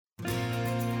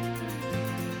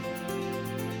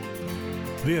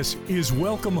This is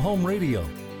Welcome Home Radio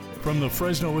from the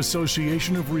Fresno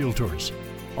Association of Realtors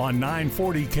on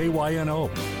 940 KYNO.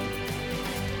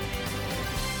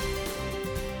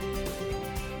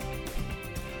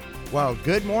 Well,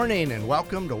 good morning and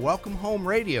welcome to Welcome Home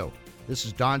Radio. This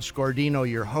is Don Scordino,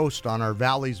 your host on our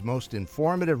Valley's most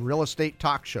informative real estate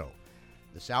talk show.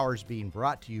 This hour is being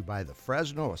brought to you by the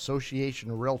Fresno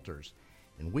Association of Realtors.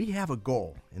 And we have a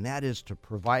goal, and that is to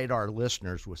provide our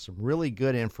listeners with some really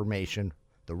good information,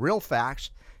 the real facts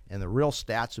and the real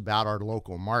stats about our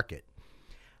local market.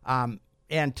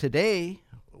 And today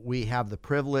we have the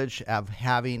privilege of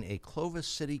having a Clovis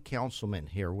City Councilman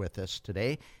here with us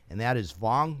today, and that is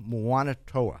Vong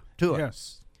Moanatua.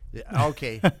 Yes.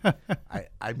 Okay,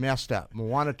 I messed up.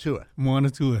 Moanatua.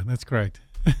 Moanatua, that's correct.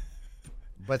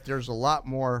 But there's a lot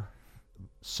more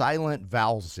silent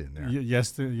vowels in there.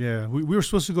 Yes, yeah. We were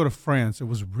supposed to go to France. It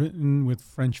was written with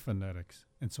French phonetics,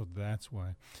 and so that's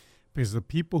why. Because the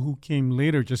people who came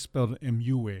later just spelled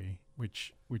M-U-A,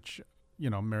 which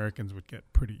Americans would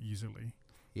get pretty easily.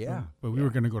 Yeah. But we were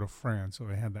going to go to France, so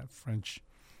it had that French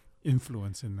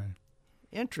influence in there.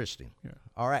 Interesting. Yeah.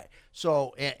 All right.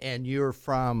 So, and you're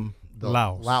from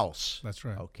Laos. That's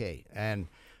right. Okay. And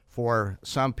for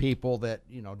some people that,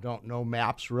 don't know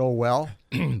maps real well,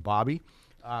 Bobby,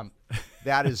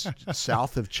 that is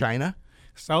south of China.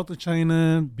 South of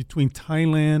China, between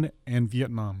Thailand and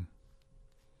Vietnam.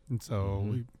 And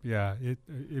so,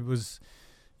 it was,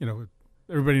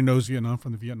 everybody knows Vietnam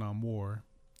from the Vietnam War,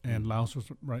 and Laos was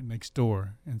right next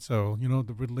door. And so,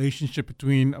 the relationship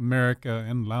between America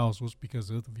and Laos was because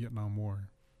of the Vietnam War.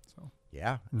 So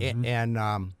yeah, and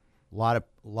a lot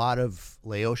of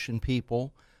Laotian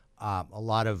people, a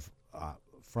lot of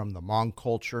from the Hmong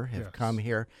culture have come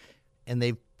here, and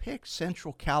they've picked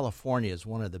Central California as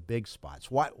one of the big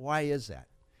spots. Why is that?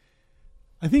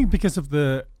 I think because of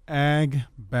the ag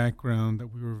background that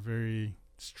we were very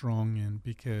strong in,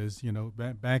 because,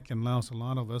 back in Laos, a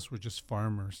lot of us were just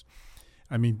farmers.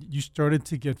 I mean, you started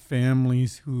to get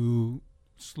families who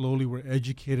slowly were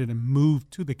educated and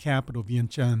moved to the capital,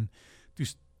 Vientiane, to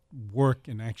work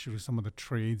in actually some of the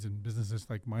trades and businesses.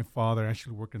 Like my father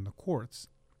actually worked in the courts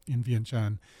in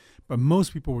Vientiane, but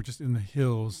most people were just in the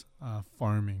hills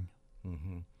farming.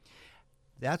 Mm-hmm.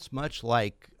 That's much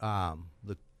like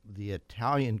the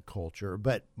Italian culture,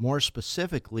 but more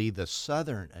specifically the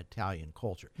Southern Italian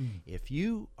culture. If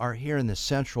you are here in the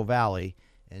Central Valley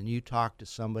and you talk to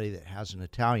somebody that has an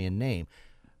Italian name,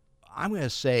 I'm going to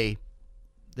say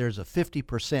there's a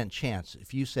 50% chance.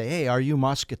 If you say, hey, are you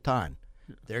Muscatan?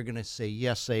 They're going to say,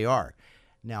 yes, they are.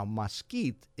 Now,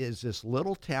 Mesquite is this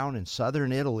little town in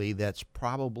southern Italy that's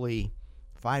probably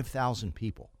 5,000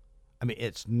 people. I mean,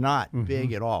 it's not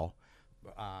big at all,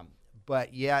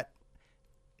 but yet,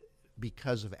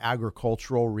 because of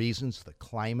agricultural reasons, the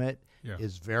climate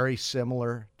is very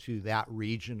similar to that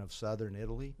region of southern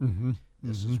Italy.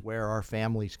 This is where our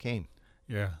families came.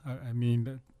 Yeah, I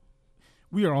mean,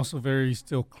 we are also very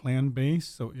still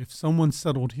clan-based, so if someone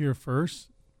settled here first,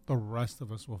 the rest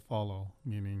of us will follow,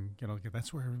 meaning,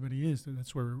 that's where everybody is.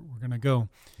 That's where we're going to go.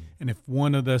 And if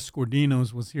one of the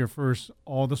Scordinos was here first,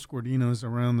 all the Scordinos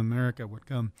around America would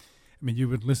come. I mean, you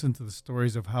would listen to the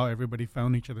stories of how everybody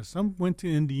found each other. Some went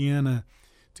to Indiana,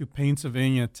 to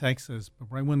Pennsylvania, Texas, but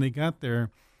right when they got there,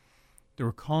 they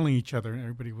were calling each other, and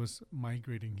everybody was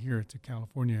migrating here to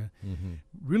California.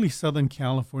 Really Southern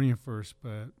California first,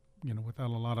 but, without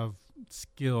a lot of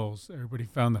skills, everybody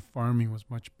found that farming was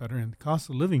much better, and the cost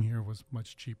of living here was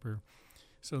much cheaper.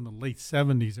 So in the late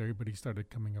 70s, everybody started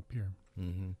coming up here.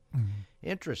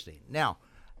 Interesting. Now,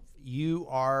 you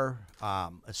are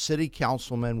a city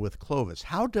councilman with Clovis.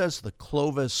 How does the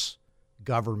Clovis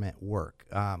government work?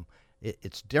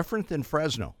 It's different than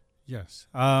Fresno. Yes.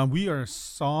 We are a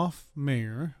soft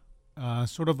mayor,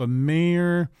 sort of a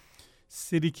mayor,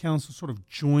 city council, sort of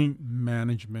joint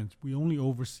management. We only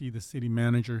oversee the city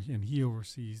manager, and he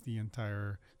oversees the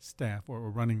entire staff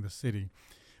or running the city.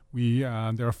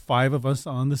 There are 5 of us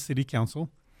on the city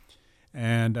council,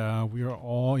 and we are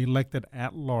all elected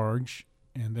at large.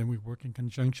 And then we work in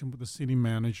conjunction with the city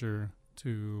manager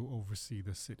to oversee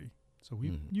the city. So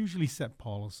we usually set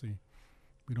policy.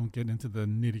 We don't get into the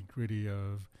nitty-gritty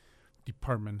of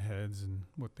department heads and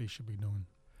what they should be doing.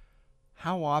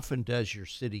 How often does your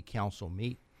city council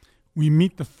meet? We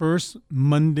meet the first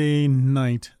Monday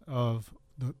night of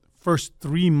the first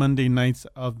 3 Monday nights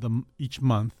of each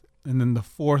month. And then the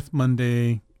 4th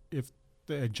Monday, if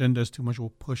the agenda is too much, we'll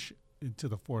push into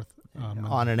the 4th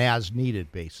on an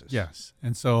as-needed basis. Yes,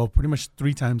 and so pretty much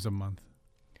 3 times a month.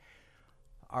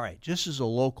 All right, just as a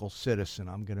local citizen,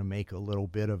 I'm going to make a little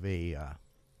bit of a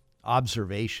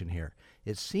observation here.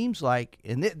 It seems like,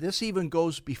 and this even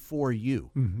goes before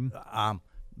you,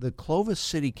 the Clovis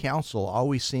City Council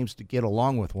always seems to get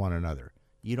along with one another.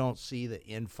 You don't see the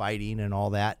infighting and all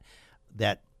that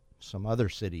some other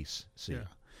cities see. Yeah.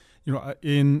 You know,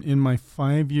 in my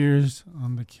 5 years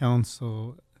on the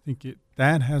council, I think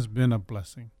that has been a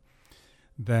blessing.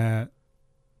 That,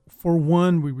 for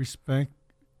one, we respect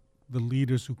the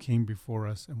leaders who came before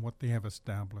us and what they have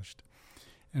established.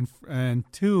 And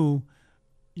two,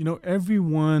 you know,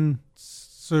 everyone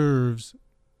serves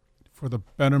for the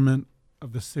betterment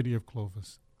of the city of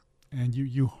Clovis. And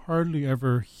you hardly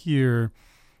ever hear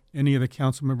any of the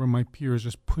council member, my peers,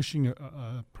 just pushing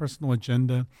a personal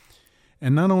agenda.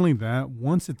 And not only that,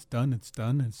 once it's done, it's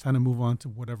done. It's time to move on to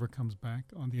whatever comes back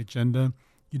on the agenda.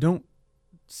 You don't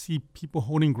see people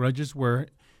holding grudges where,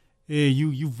 hey,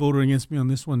 you voted against me on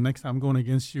this one. Next time I'm going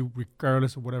against you,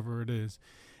 regardless of whatever it is.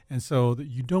 And so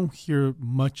you don't hear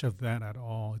much of that at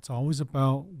all. It's always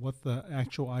about what the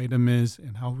actual item is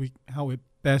and how it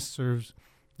best serves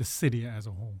the city as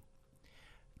a whole.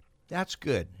 That's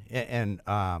good. And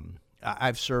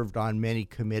I've served on many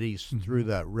committees through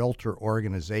the Realtor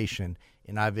organization,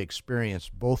 and I've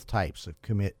experienced both types of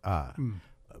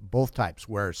both types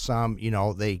where some, you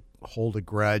know, they hold a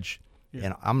grudge,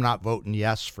 and I'm not voting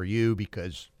yes for you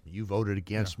because you voted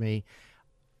against me.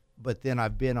 But then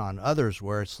I've been on others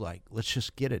where it's like, let's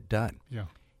just get it done. Yeah.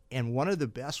 And one of the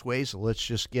best ways of let's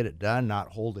just get it done,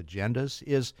 not hold agendas,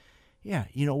 is,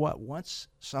 you know what? Once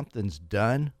something's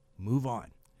done, move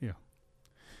on. Yeah.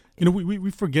 You know,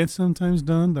 we forget sometimes,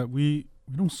 Don, that we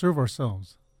don't serve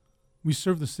ourselves. We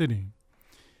serve the city.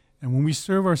 And when we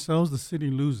serve ourselves, the city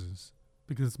loses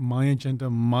because it's my agenda,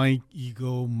 my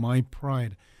ego, my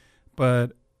pride.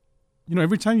 But you know,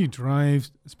 every time you drive,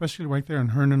 especially right there on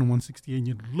Herndon and 168, and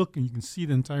you look and you can see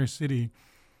the entire city,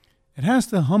 it has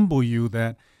to humble you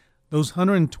that those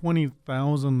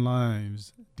 120,000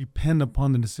 lives depend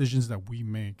upon the decisions that we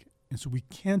make. And so we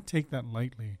can't take that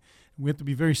lightly. We have to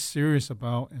be very serious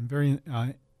about and very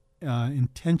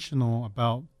intentional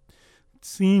about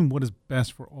seeing what is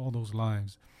best for all those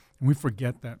lives. And we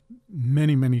forget that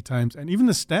many, many times. And even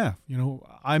the staff, you know,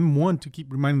 I'm one to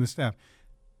keep reminding the staff,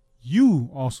 you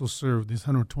also serve these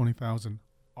 120,000.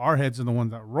 Our heads are the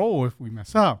ones that roll if we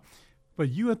mess up. But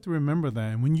you have to remember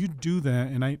that. And when you do that,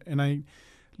 and I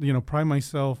you know, pride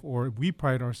myself, or we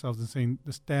pride ourselves in saying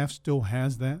the staff still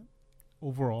has that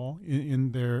overall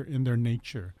in their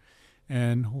nature.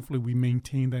 And hopefully we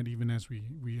maintain that even as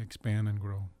we expand and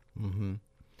grow. Mm-hmm.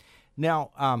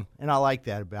 Now, and I like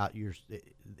that about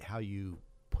how you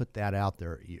put that out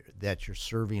there, that you're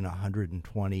serving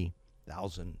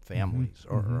 120,000 families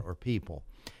or people.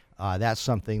 That's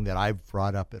something that I've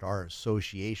brought up at our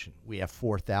association. We have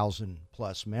 4,000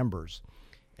 plus members.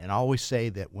 And I always say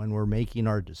that when we're making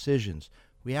our decisions,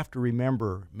 we have to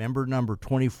remember member number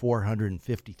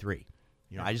 2,453.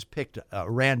 You know, I just picked a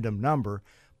random number,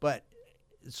 but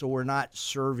so we're not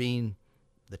serving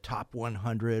the top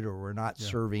 100 or we're not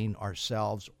serving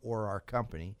ourselves or our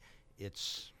company.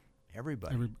 It's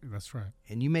everybody. That's right.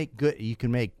 And you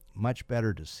can make much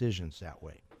better decisions that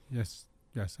way. Yes.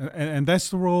 And that's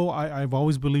the role I've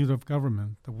always believed of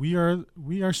government, that we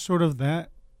are sort of that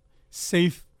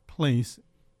safe place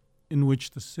in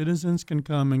which the citizens can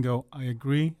come and go, I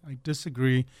agree, I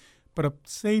disagree, but a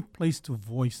safe place to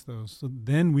voice those. So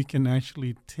then we can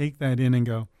actually take that in and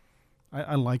go,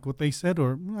 I like what they said,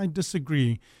 or I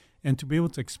disagree. And to be able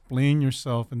to explain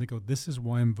yourself and to go, this is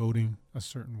why I'm voting a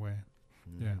certain way.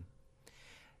 Mm-hmm. Yeah.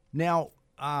 Now,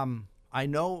 I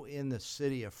know in the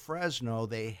city of Fresno,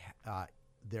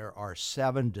 there are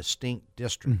 7 distinct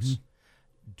districts.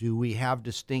 Mm-hmm. Do we have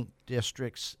distinct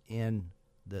districts in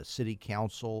the city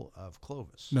council of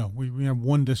Clovis? No, we have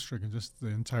one district in just the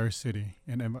entire city.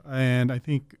 And I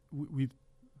think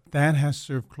that has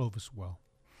served Clovis well.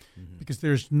 Mm-hmm. Because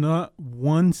there's not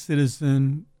one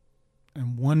citizen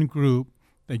and one group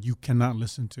that you cannot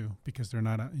listen to because they're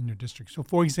not in your district. So,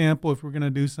 for example, if we're going to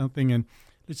do something and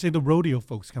let's say the rodeo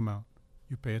folks come out,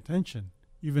 you pay attention,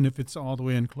 even if it's all the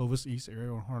way in Clovis East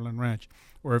area or Harlan Ranch,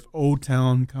 or if Old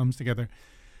Town comes together.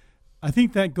 I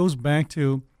think that goes back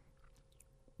to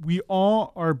we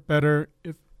all are better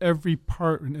if every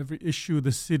part and every issue of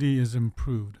the city is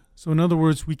improved. So in other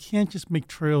words, we can't just make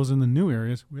trails in the new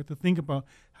areas. We have to think about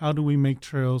how do we make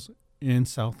trails in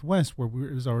Southwest where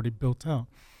it was already built out.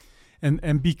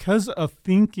 And because of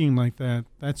thinking like that,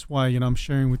 that's why, you know, I'm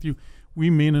sharing with you, we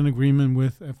made an agreement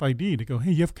with FID to go,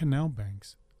 hey, you have canal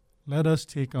banks. Let us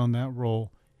take on that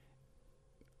role,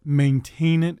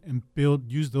 maintain it, and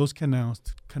use those canals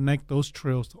to connect those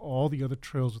trails to all the other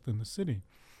trails within the city.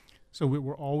 So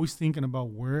we're always thinking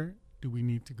about where do we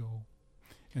need to go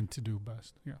and to do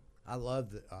best. Yeah. I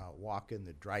love the, walking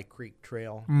the Dry Creek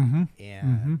Trail Mm-hmm.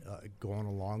 and going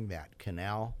along that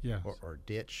canal Yes. or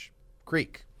ditch.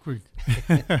 Creek. Creek.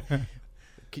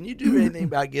 Can you do anything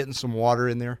about getting some water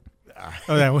in there?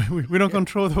 Oh, yeah. We don't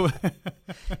control the.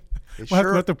 It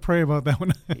We'll have to pray about that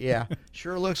one. Yeah,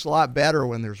 sure looks a lot better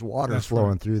when there's water That's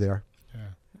flowing right. through there.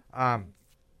 Yeah.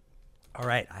 All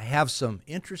right, I have some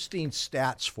interesting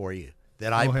stats for you that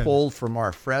Go I ahead. pulled from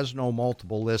our Fresno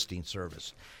multiple listing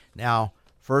service. Now,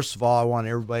 first of all, I want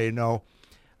everybody to know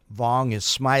Vong is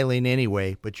smiling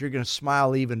anyway, but you're going to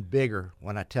smile even bigger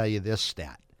when I tell you this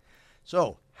stat.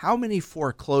 So, how many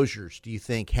foreclosures do you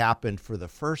think happened for the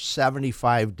first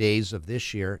 75 days of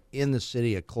this year in the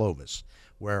city of Clovis,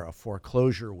 where a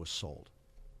foreclosure was sold?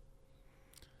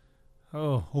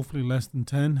 Oh, hopefully less than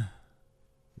 10.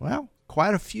 Well,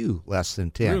 quite a few less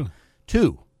than 10. Really?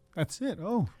 2. That's it.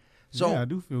 Oh. So- yeah, I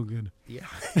do feel good. Yeah.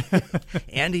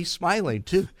 And he's smiling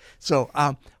too. So,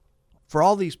 for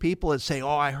all these people that say, "Oh,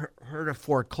 I heard a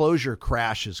foreclosure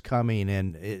crash is coming,"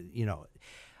 and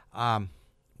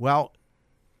well,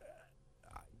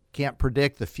 can't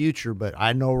predict the future, but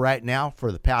I know right now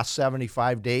for the past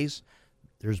 75 days,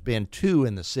 there's been 2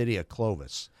 in the city of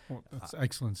Clovis. Well, that's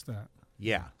excellent stat.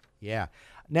 Yeah, yeah.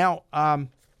 Now, I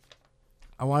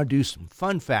want to do some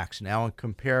fun facts now and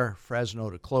compare Fresno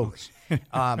to Clovis.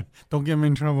 Don't get me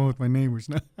in trouble with my neighbors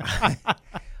now.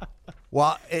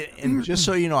 Well, and just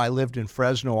so you know, I lived in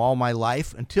Fresno all my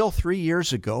life until 3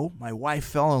 years ago. My wife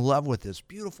fell in love with this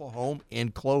beautiful home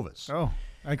in Clovis. Oh,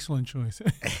 excellent choice.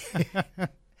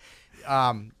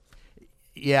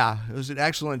 Yeah, it was an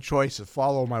excellent choice to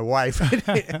follow my wife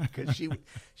because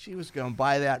she was going to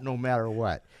buy that no matter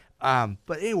what.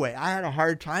 But anyway, I had a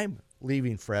hard time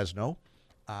leaving Fresno.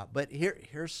 But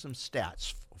here's some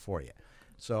stats for you,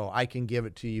 so I can give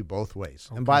it to you both ways.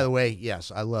 Okay. And by the way, yes,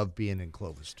 I love being in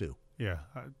Clovis too. Yeah.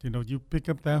 You pick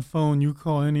up that phone, you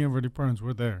call any of our departments,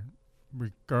 we're there,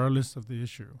 regardless of the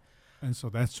issue. And so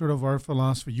that's sort of our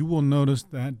philosophy. You will notice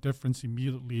that difference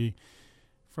immediately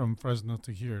from Fresno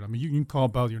to here. I mean, you can call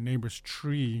about your neighbor's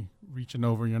tree reaching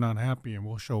over, you're not happy, and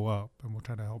we'll show up and we'll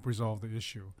try to help resolve the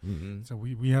issue. Mm-hmm. So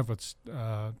we have a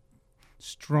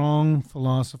strong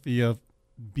philosophy of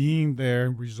being there,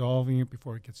 resolving it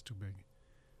before it gets too big.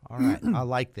 All right, I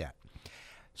like that.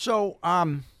 So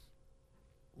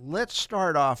let's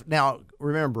start off. Now,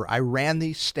 remember, I ran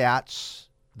these stats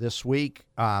this week,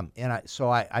 and I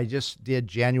just did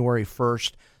January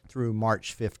 1st through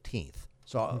March 15th.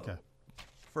 So Okay.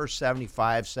 first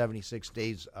 75, 76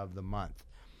 days of the month.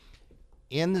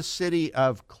 In the city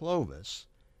of Clovis,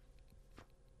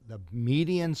 the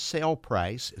median sale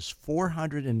price is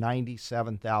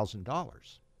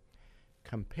 $497,000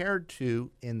 compared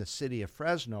to in the city of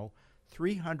Fresno,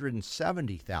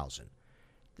 $370,000.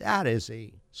 That is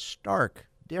a stark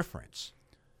difference.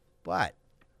 But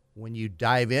when you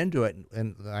dive into it,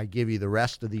 and I give you the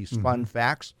rest of these fun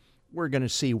facts, we're going to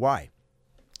see why.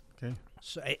 Okay.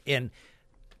 So, and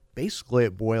basically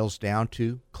it boils down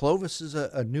to Clovis is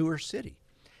a newer city.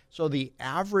 So the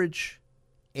average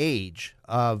age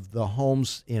of the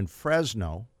homes in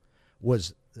Fresno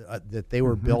was that they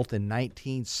were built in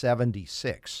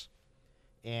 1976,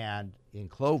 and in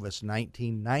Clovis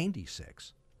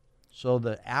 1996. So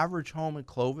the average home in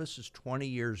Clovis is 20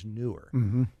 years newer.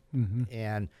 Mm-hmm. Mm-hmm.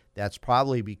 And that's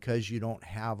probably because you don't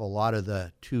have a lot of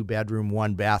the 2-bedroom,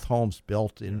 1-bath homes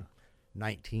built in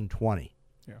 1920.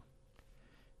 Yeah.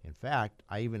 In fact,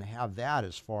 I even have that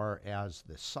as far as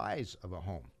the size of a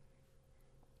home.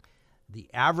 The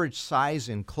average size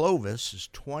in Clovis is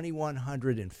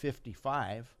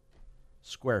 2,155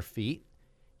 square feet,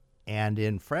 and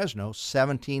in Fresno,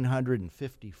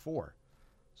 1,754.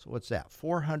 So what's that?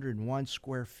 401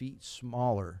 square feet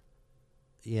smaller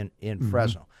in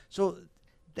Fresno. So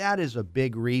that is a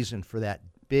big reason for that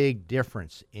big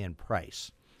difference in price.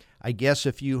 I guess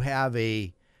if you have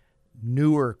a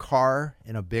newer car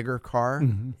and a bigger car,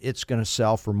 it's going to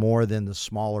sell for more than the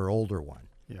smaller, older one.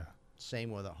 Yeah.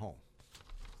 Same with a home.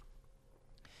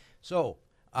 So,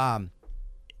 and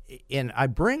I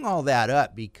bring all that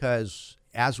up because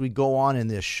as we go on in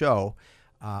this show,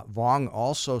 Vong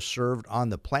also served on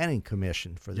the Planning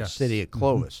Commission for the Yes. city of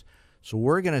Clovis. So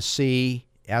we're going to see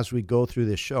as we go through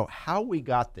this show how we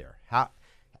got there. How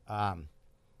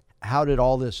did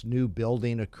all this new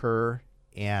building occur?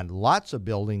 And lots of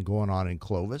building going on in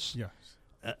Clovis. Yes.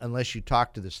 Unless you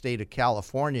talk to the state of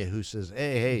California, who says,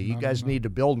 hey, you Not guys enough. need to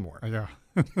build more. Yeah.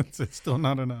 It's still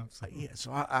not enough. So. Yeah,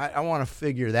 so I want to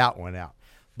figure that one out.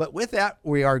 But with that,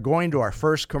 we are going to our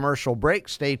first commercial break.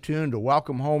 Stay tuned to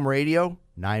Welcome Home Radio,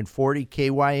 940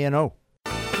 KYNO.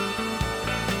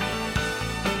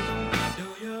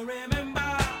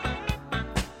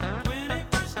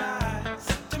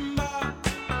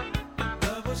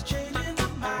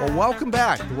 Well, welcome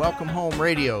back to Welcome Home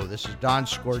Radio. This is Don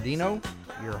Scordino,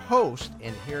 your host,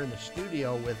 and here in the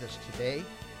studio with us today,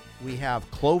 we have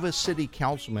Clovis City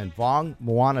Councilman Vaughn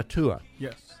Moanatua.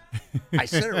 Yes. I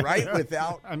said it right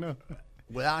without I know.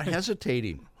 without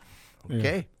hesitating.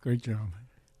 Okay. Yeah, great job.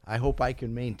 I hope I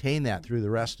can maintain that through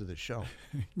the rest of the show.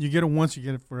 You get it once, you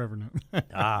get it forever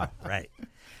now. Right.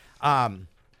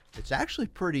 It's actually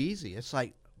pretty easy. It's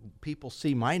like people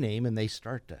see my name and they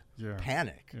start to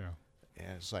panic. Yeah.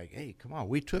 And it's like, hey, come on,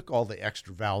 we took all the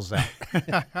extra vowels out.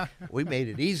 We made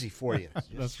it easy for you.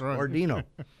 That's right. Ordino.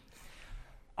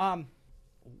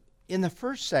 In the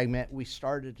first segment, we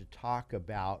started to talk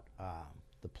about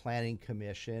the Planning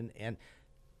Commission, and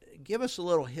give us a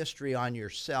little history on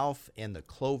yourself and the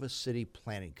Clovis City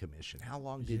Planning Commission. How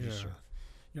long did you serve?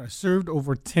 Yeah, I served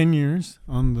over 10 years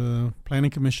on the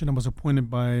Planning Commission. I was appointed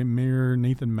by Mayor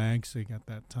Nathan Magsig at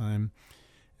that time.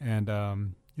 And,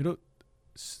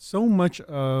 so much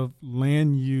of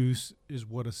land use is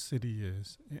what a city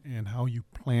is and how you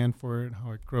plan for it,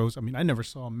 how it grows. I mean, I never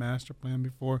saw a master plan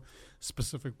before,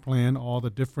 specific plan, all the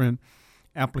different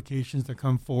applications that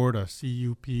come forward, a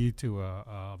CUP to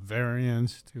a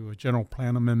variance to a general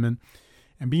plan amendment,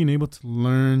 and being able to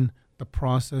learn the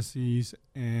processes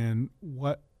and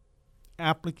what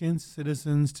applicants,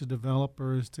 citizens to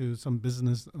developers to some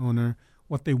business owner,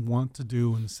 what they want to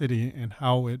do in the city and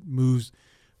how it moves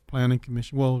Planning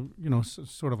Commission,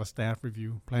 sort of a staff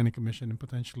review, Planning Commission, and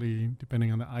potentially, depending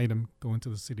on the item, go into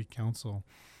the City Council,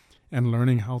 and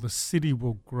learning how the city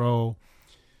will grow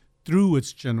through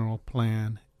its general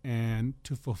plan and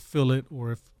to fulfill it,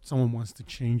 or if someone wants to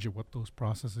change it, what those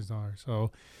processes are.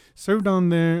 So served on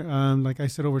there, like I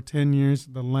said, over 10 years.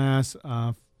 The last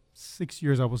 6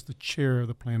 years, I was the chair of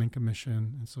the Planning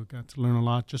Commission, and so got to learn a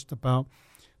lot just about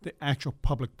the actual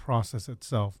public process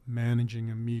itself, managing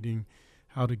a meeting,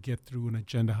 how to get through an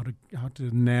agenda, how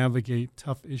to navigate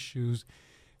tough issues,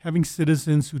 having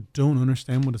citizens who don't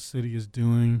understand what a city is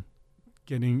doing,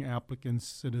 getting applicants,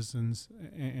 citizens,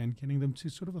 and getting them to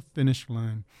sort of a finish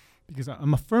line. Because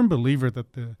I'm a firm believer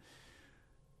that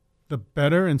the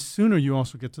better and sooner you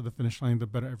also get to the finish line, the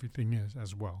better everything is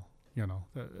as well.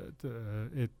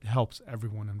 It helps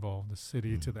everyone involved, the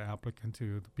city to the applicant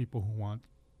to the people who want,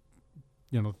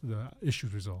 the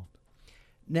issues resolved.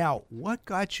 Now, what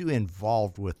got you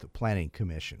involved with the Planning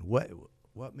Commission?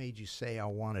 What made you say, I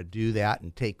want to do that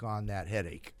and take on that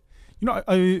headache?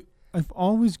 I've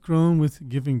always grown with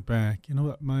giving back.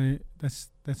 That's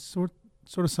sort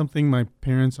of something my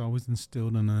parents always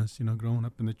instilled in us. Growing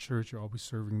up in the church, you're always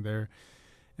serving there.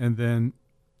 And then,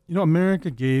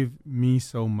 America gave me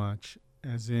so much,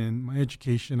 as in my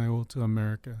education I owe to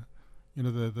America.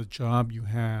 The job you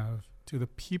have, to the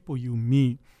people you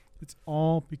meet, it's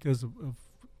all because of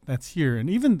that's here. And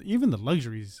even the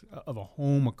luxuries of a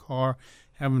home, a car,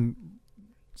 having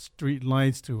street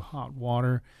lights to hot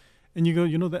water. And you go,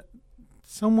 that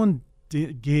someone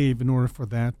gave in order for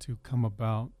that to come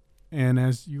about. And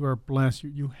as you are blessed,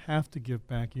 you have to give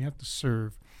back. You have to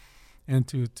serve, and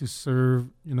to serve,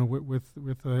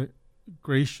 with a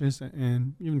gracious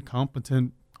and even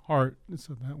competent heart,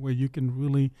 so that way you can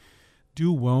really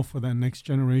do well for that next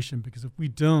generation. Because if we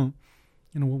don't,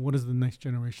 what does the next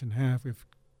generation have? If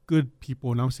good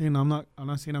people, and I'm not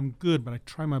saying I'm good, but I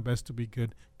try my best to be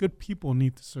good. Good people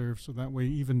need to serve, so that way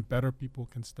even better people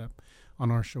can step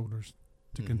on our shoulders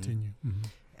to continue. Mm-hmm.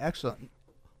 Excellent.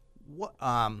 What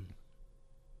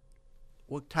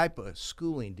type of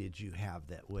schooling did you have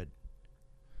that would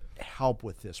help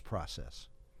with this process?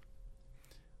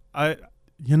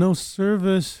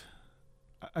 Service,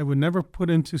 I would never put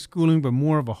into schooling, but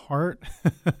more of a heart.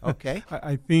 Okay.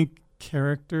 I think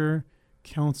character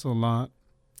counts a lot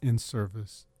in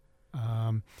service.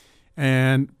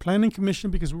 And Planning Commission,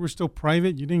 because we were still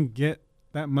private, you didn't get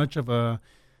that much of a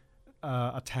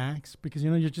tax, because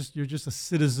you're just a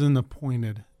citizen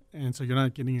appointed, and so you're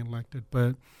not getting elected.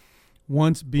 But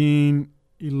once being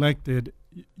elected,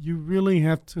 you really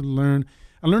have to learn.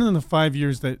 I learned in the 5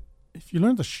 years that if you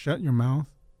learn to shut your mouth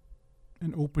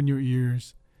and open your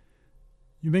ears,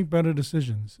 you make better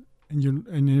decisions. And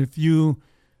if you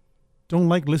don't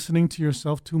like listening to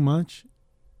yourself too much,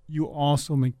 you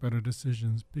also make better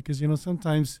decisions. Because,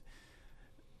 sometimes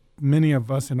many of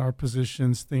us in our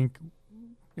positions think,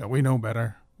 we know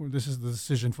better. This is the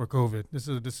decision for COVID. This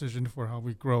is a decision for how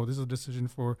we grow. This is a decision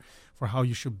for how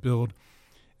you should build.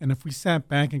 And if we sat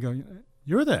back and go,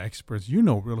 you're the experts. You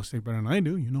know real estate better than I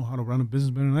do. You know how to run a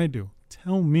business better than I do.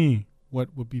 Tell me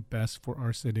what would be best for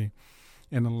our city,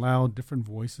 and allow different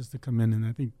voices to come in. And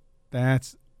I think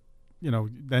that's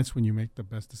that's when you make the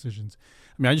best decisions.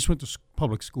 I mean, I just went to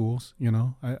public schools.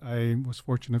 I was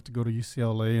fortunate enough to go to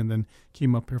UCLA and then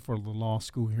came up here for the law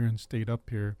school here and stayed up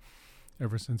here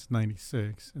ever since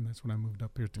 '96, and that's when I moved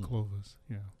up here to Clovis.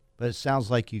 Yeah. But it sounds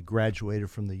like you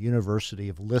graduated from the University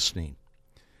of Listening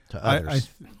to others.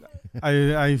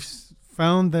 I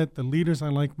found that the leaders I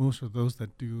like most are those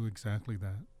that do exactly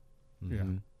that. Mm-hmm. Yeah.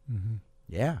 Mm-hmm.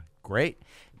 Yeah, great.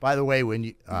 By the way, when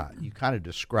you kind of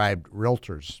described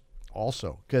realtors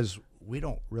also, because we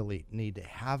don't really need to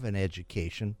have an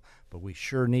education, but we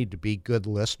sure need to be good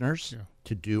listeners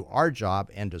to do our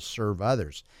job and to serve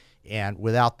others. And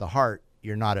without the heart,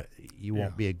 you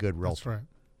won't be a good realtor.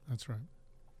 That's right.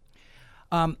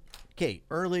 Okay,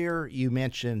 earlier you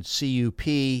mentioned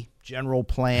CUP, general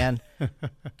plan.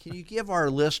 Can you give our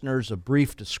listeners a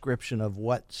brief description of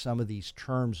what some of these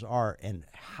terms are and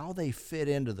how they fit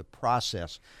into the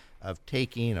process of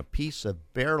taking a piece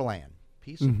of bare land,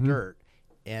 piece of dirt,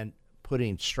 and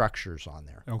putting structures on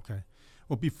there? Okay.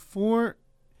 Well,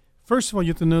 first of all, you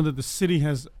have to know that the city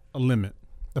has a limit,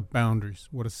 the boundaries,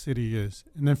 what a city is.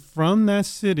 And then from that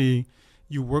city,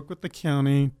 you work with the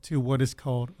county to what is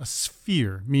called a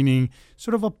sphere, meaning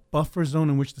sort of a buffer zone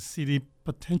in which the city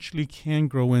potentially can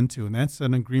grow into. And that's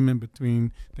an agreement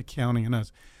between the county and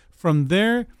us. From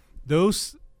there,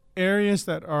 those areas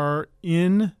that are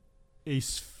in a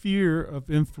sphere of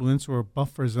influence or a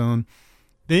buffer zone,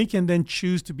 they can then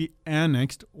choose to be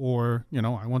annexed or,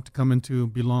 I want to come into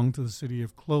belong to the city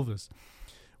of Clovis.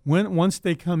 Once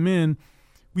they come in,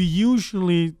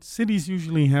 cities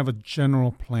usually have a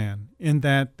general plan in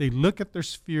that they look at their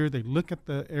sphere, they look at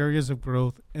the areas of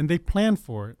growth, and they plan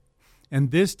for it.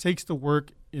 And this takes the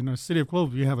work in our city of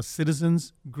Clovis. We have a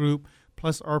citizens group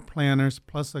plus our planners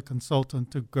plus a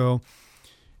consultant to go.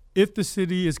 If the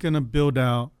city is going to build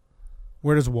out,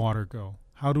 where does water go?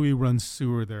 How do we run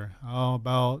sewer there? How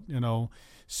about,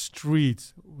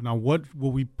 streets? Now, what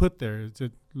will we put there? Is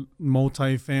it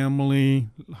multifamily,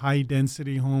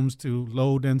 high-density homes to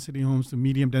low-density homes to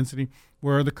medium density?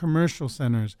 Where are the commercial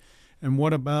centers? And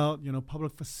what about,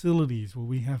 public facilities? Will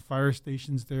we have fire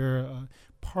stations there,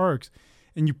 parks?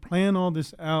 And you plan all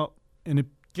this out, and it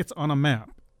gets on a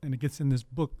map, and it gets in this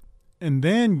book. And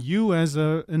then you, as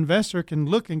an investor, can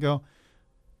look and go,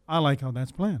 I like how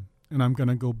that's planned, and I'm going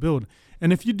to go build.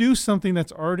 And if you do something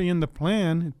that's already in the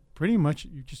plan, pretty much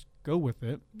you just go with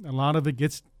it. A lot of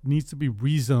it needs to be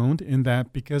rezoned in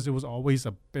that because it was always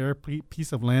a bare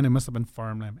piece of land. It must have been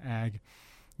farmland, ag.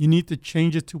 You need to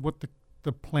change it to what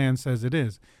the plan says it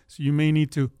is. So you may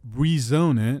need to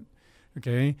rezone it,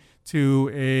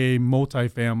 to a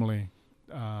multifamily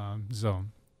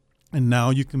zone. And now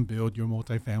you can build your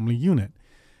multifamily unit.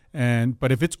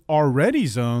 But if it's already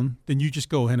zoned, then you just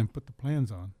go ahead and put the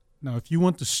plans on. Now, if you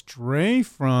want to stray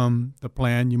from the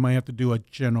plan, you might have to do a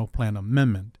general plan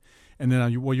amendment. And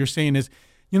then what you're saying is,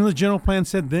 the general plan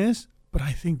said this, but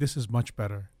I think this is much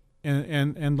better.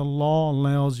 And the law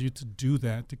allows you to do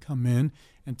that, to come in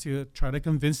and to try to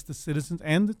convince the citizens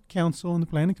and the council and the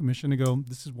planning commission to go,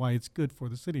 this is why it's good for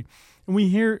the city. And we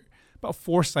hear about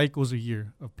 4 cycles a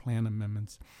year of plan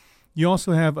amendments. You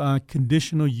also have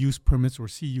conditional use permits or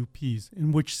CUPs,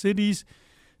 in which cities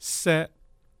set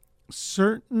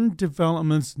certain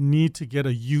developments need to get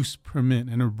a use permit,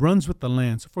 and it runs with the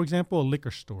land. So, for example, a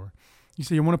liquor store. You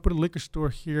say you want to put a liquor store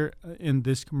here in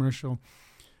this commercial.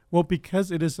 Well,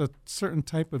 because it is a certain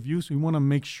type of use, we want to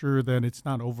make sure that it's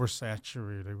not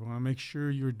oversaturated. We want to make sure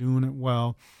you're doing it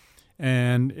well,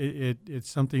 and it's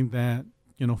something that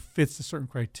fits a certain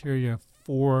criteria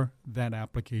for that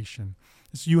application.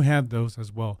 So you have those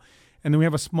as well. And then we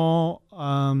have a small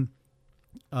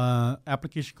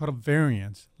application called a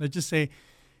variance. Let's just say,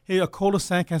 hey, a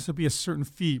cul-de-sac has to be a certain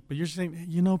feet, but you're saying,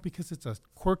 because it's a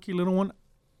quirky little one,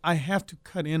 I have to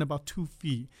cut in about 2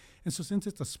 feet. And so since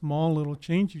it's a small little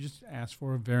change, you just ask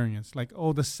for a variance. Like,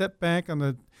 the setback on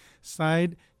the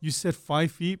side, you said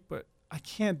 5 feet, but I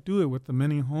can't do it with the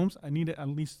many homes. I need it at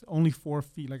least only 4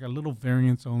 feet, like a little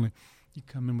variance only. You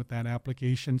come in with that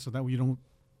application so that way you don't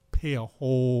pay a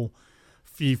whole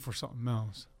fee for something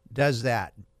else. Does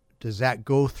that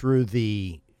go through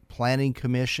the planning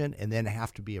commission and then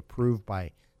have to be approved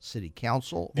by city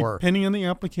council? Or depending on the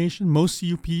application, most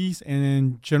CUPs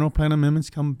and general plan amendments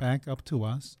come back up to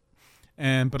us.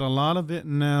 But a lot of it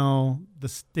now, the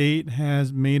state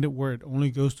has made it where it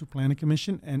only goes to planning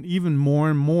commission, and even more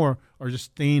and more are just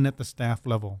staying at the staff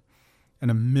level, an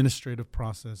administrative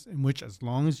process in which, as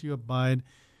long as you abide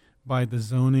by the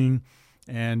zoning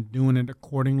and doing it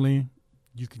accordingly,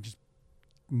 you can just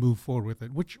move forward with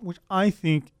it, which I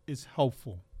think is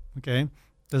helpful. Okay,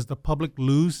 does the public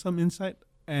lose some insight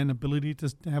and ability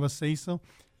to have a say-so?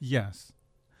 Yes,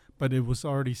 but it was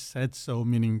already said so,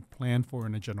 meaning planned for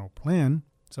in a general plan.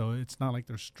 So it's not like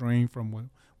they're straying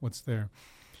from what's there.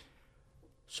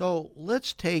 So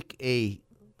let's take a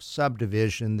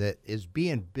subdivision that is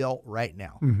being built right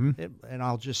now, and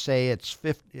I'll just say it's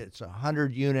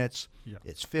 100 units. Yeah.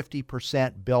 It's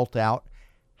 50% built out.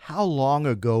 How long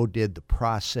ago did the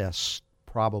process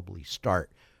probably start?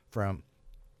 From,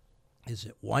 is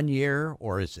it 1 year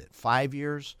or is it 5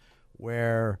 years,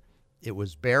 where it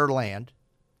was bare land,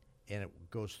 and it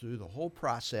goes through the whole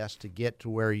process to get to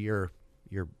where you're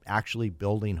actually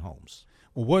building homes?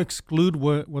 Well, we'll exclude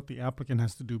what the applicant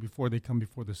has to do before they come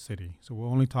before the city. So we'll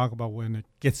only talk about when it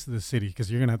gets to the city, because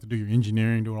you're going to have to do your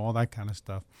engineering, doing all that kind of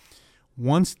stuff.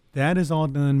 Once that is all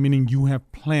done, meaning you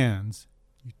have plans,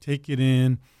 you take it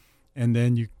in, and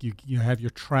then you have your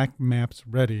track maps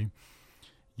ready,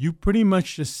 you pretty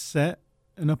much just set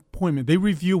an appointment.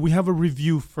 We have a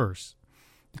review first.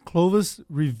 The Clovis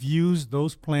reviews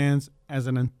those plans as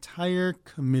an entire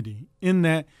committee, in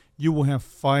that you will have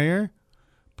fire,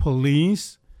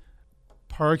 police,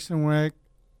 Parks and Rec,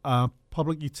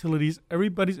 public utilities.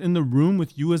 Everybody's in the room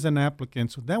with you as an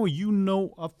applicant, so that way you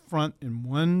know up front in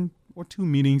 1 or 2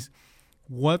 meetings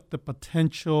what the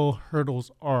potential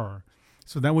hurdles are.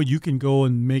 So that way you can go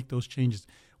and make those changes.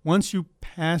 Once you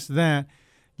pass that,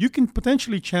 you can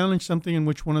potentially challenge something in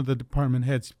which one of the department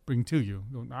heads bring to you.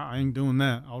 I ain't doing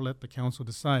that. I'll let the council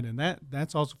decide. And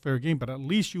that's also fair game, but at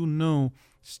least you know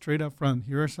straight up front,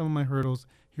 here are some of my hurdles,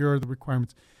 here are the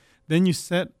requirements. Then you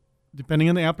set, depending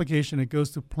on the application, it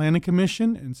goes to planning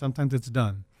commission, and sometimes it's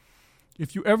done.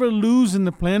 If you ever lose in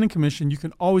the planning commission, you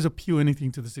can always appeal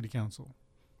anything to the city council.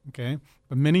 Okay?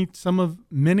 But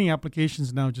many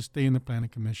applications now just stay in the planning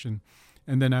commission,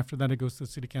 and then after that it goes to the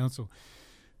city council.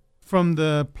 From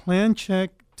the plan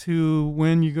check to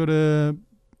when you go to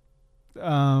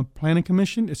planning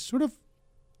commission, it's sort of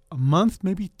a month,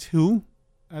 maybe 2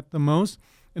 at the most.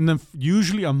 And then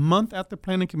usually a month after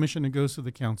planning commission, it goes to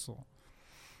the council.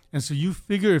 And so you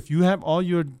figure if you have all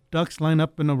your ducks lined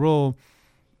up in a row,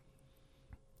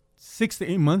 6 to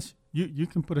 8 months, you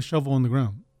can put a shovel on the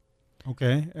ground.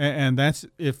 Okay? And that's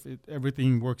if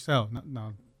everything works out.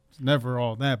 Now, it's never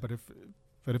all that, but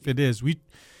if it is,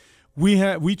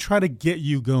 we try to get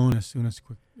you going as soon as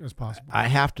quick as possible. I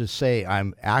have to say,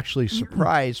 I'm actually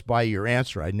surprised by your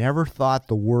answer. I never thought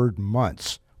the word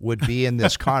months would be in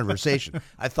this conversation.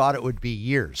 I thought it would be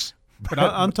years. But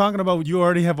I'm talking about you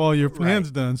already have all your plans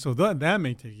done, so that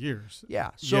may take years. Yeah.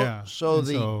 So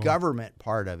the government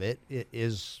part of it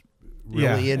is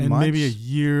really in and months. Maybe a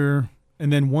year.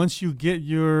 And then once you get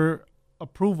your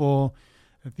approval,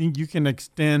 I think you can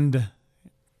extend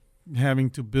having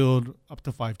to build up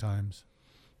to 5 times.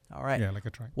 All right. Yeah, like a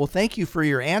track. Well, thank you for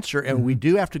your answer. And we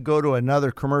do have to go to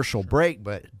another commercial break,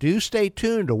 but do stay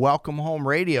tuned to Welcome Home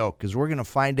Radio, because we're going to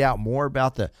find out more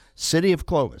about the city of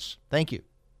Clovis. Thank you.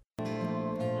 If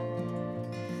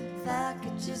I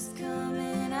could just come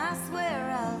in, I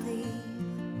swear I'll leave.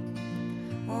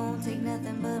 Won't take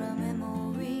nothing but a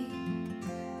memory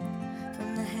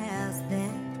from the house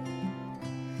that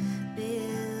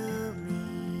built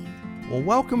me. Well,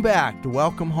 welcome back to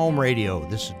Welcome Home Radio.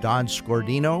 This is Don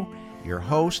Scordino, your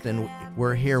host, and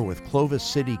we're here with Clovis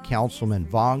City Councilman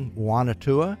Vaughn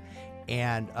Wanatua,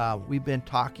 and we've been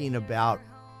talking about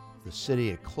the city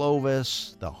of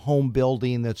Clovis, the home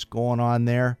building that's going on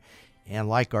there, and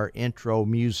like our intro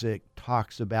music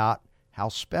talks about how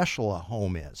special a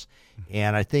home is.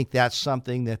 And I think that's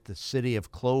something that the city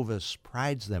of Clovis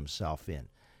prides themselves in,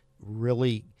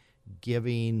 really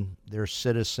giving their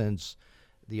citizens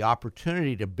the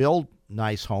opportunity to build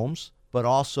nice homes, but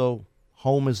also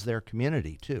home is their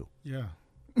community too. Yeah.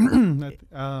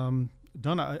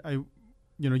 Donna,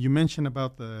 you mentioned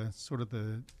about the sort of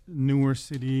the newer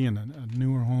city and a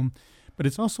newer home, but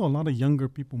it's also a lot of younger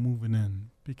people moving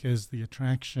in, because the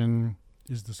attraction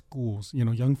is the schools.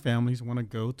 Young families want to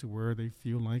go to where they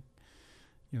feel like,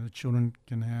 the children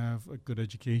can have a good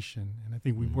education. And I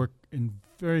think we work in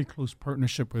very close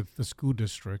partnership with the school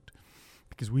district,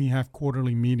 because we have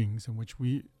quarterly meetings in which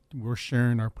we're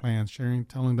sharing our plans,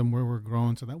 telling them where we're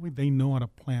growing, so that way they know how to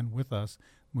plan with us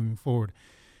moving forward.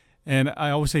 And I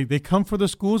always say they come for the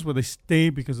schools, but they stay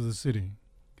because of the city,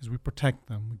 because we protect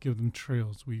them, we give them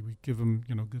trails, we give them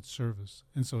good service,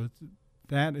 and so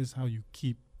that is how you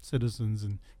keep citizens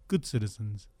and good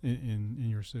citizens in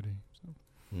your city. So.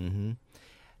 Mm-hmm.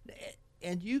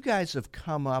 And you guys have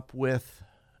come up with,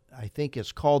 I think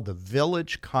it's called the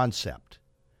Village Concept.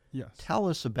 Yes. Tell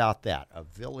us about that, a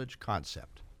village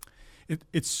concept.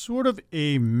 It's sort of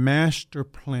a master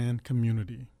plan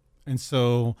community. And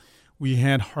so we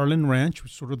had Harlan Ranch,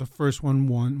 which was sort of the first one,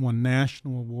 won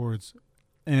national awards.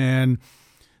 And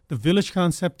The village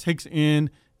concept takes in,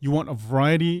 you want a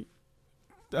variety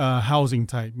housing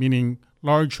type, meaning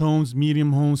large homes,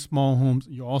 medium homes, small homes.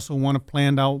 You also want to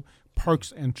plan out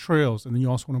parks and trails, and then you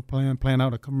also want to plan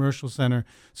out a commercial center.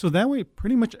 So that way,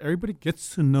 pretty much everybody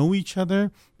gets to know each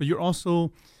other, but you're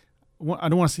also, I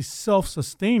don't want to say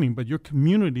self-sustaining, but your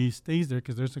community stays there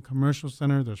because there's a commercial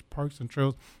center, there's parks and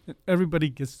trails, and everybody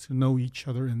gets to know each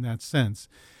other in that sense.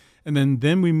 And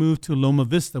then we moved to Loma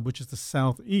Vista, which is the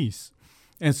southeast.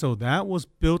 And so that was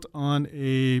built on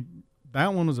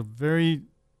that one was a very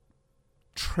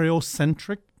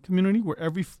trail-centric community where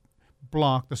every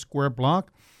block, the square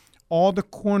block, all the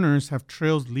corners have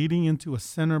trails leading into a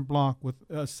center block with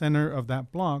a center of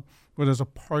that block where there's a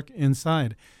park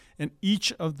inside. And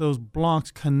each of those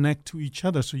blocks connect to each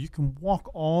other. So you can walk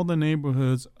all the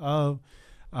neighborhoods of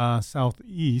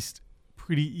Southeast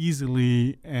pretty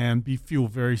easily and feel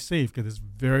very safe because it's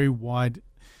very wide.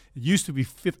 It used to be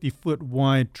 50-foot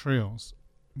wide trails.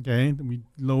 Okay, then we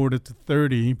lowered it to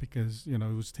 30 because, it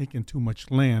was taking too much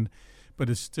land. But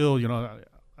it's still,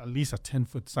 at least a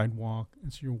 10-foot sidewalk.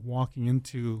 And so you're walking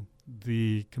into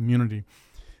the community.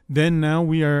 Then now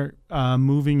we are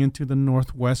moving into the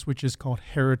northwest, which is called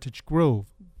Heritage Grove.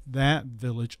 That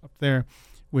village up there,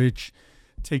 which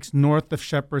takes north of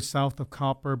Shepherd, south of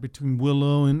Copper, between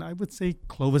Willow and I would say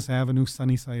Clovis Avenue,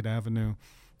 Sunnyside Avenue.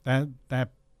 That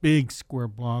big square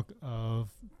block of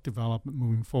development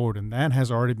moving forward, and that has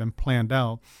already been planned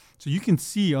out. So you can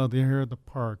see, here are the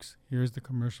parks, here's the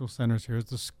commercial centers, here's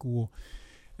the school.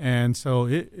 And so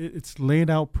it's laid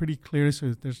out pretty clearly,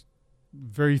 so there's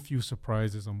very few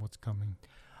surprises on what's coming.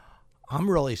 I'm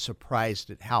really surprised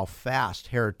at how fast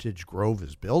Heritage Grove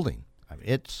is building. I mean,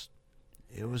 it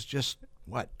was just,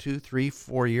 2, 3,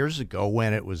 4 years ago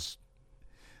when it was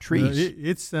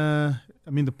trees.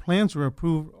 The plans were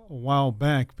approved a while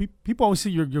back. People always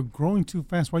say you're growing too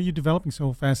fast. Why are you developing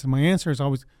so fast? And my answer is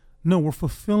always, no, we're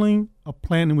fulfilling a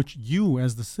plan in which you,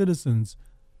 as the citizens,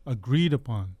 agreed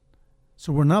upon.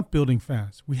 So we're not building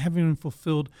fast. We haven't even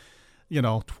fulfilled,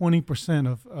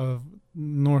 20% of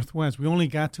Northwest. We only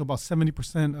got to about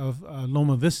 70% of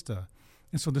Loma Vista.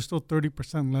 And so there's still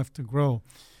 30% left to grow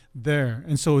there.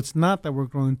 And so it's not that we're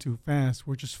growing too fast.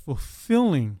 We're just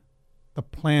fulfilling the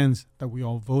plans that we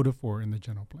all voted for in the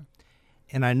general plan.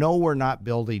 And I know we're not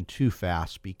building too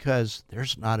fast because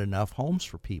there's not enough homes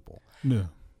for people. No.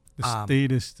 The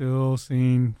state is still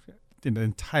the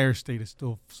entire state is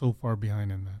still so far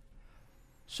behind in that.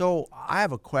 So I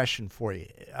have a question for you.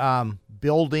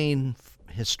 Building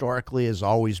historically has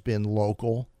always been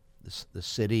local. The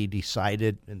city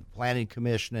decided, and the planning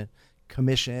commission and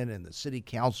the city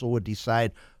council would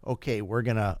decide, okay, we're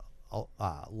going to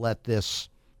let this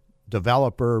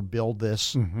developer build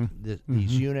these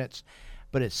units.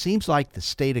 But it seems like the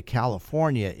state of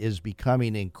California is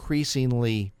becoming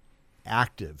increasingly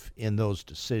active in those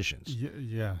decisions.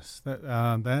 Yes, it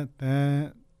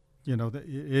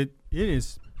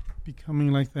is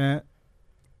becoming like that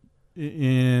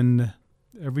in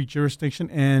every jurisdiction,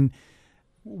 and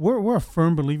we're a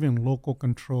firm believer in local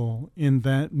control. In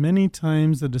that many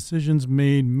times the decisions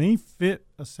made may fit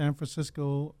a San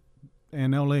Francisco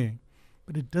and LA,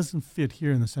 but it doesn't fit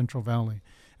here in the Central Valley.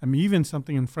 I mean, even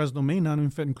something in Fresno may not even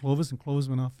fit in Clovis, and Clovis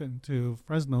may not fit into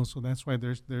Fresno. So that's why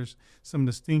there's some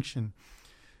distinction.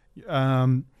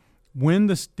 When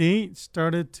the state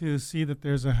started to see that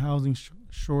there's a housing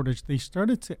shortage, they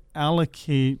started to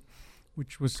allocate,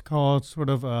 which was called sort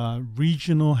of a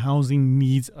regional housing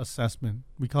needs assessment.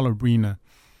 We call it RHNA.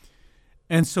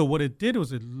 And so what it did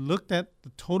was it looked at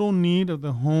the total need of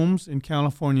the homes in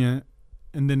California,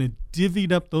 and then it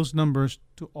divvied up those numbers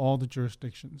to all the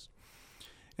jurisdictions.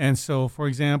 And so, for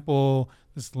example,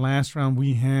 this last round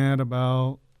we had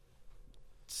about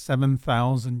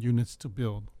 7,000 units to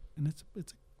build. And it's a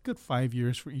good 5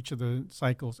 years for each of the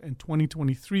cycles. And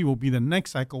 2023 will be the next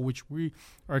cycle, which we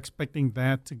are expecting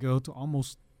that to go to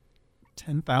almost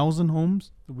 10,000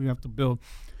 homes that we have to build.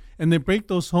 And they break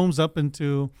those homes up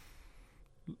into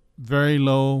very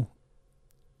low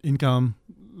income,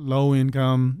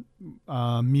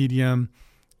 medium,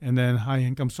 and then high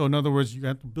income. So in other words, you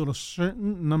have to build a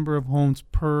certain number of homes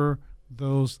per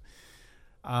those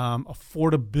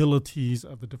affordabilities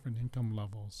of the different income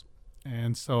levels.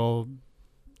 And so,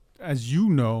 as you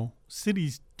know,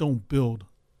 cities don't build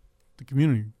the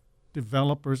community.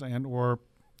 Developers and or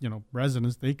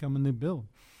residents, they come and they build.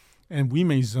 And we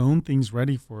may zone things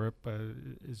ready for it, but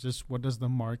it's just what does the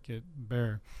market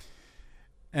bear?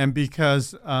 And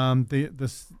because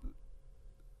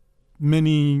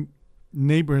many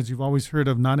neighborhoods you've always heard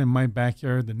of, not in my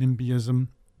backyard, the NIMBYism,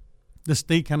 the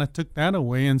state kind of took that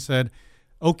away and said,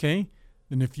 okay,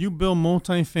 And if you build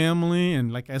multifamily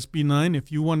and like SB9,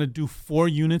 if you want to do 4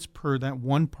 units per that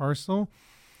one parcel,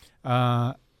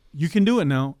 you can do it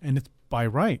now, and it's by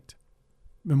right.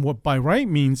 And what by right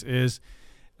means is,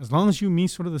 as long as you meet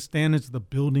sort of the standards of the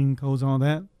building codes and all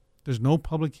that, there's no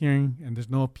public hearing and there's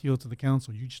no appeal to the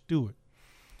council. You just do it.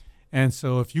 And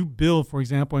so if you build, for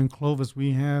example, in Clovis,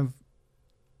 we have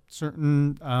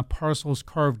certain parcels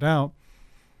carved out.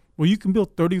 Well, you can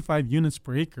build 35 units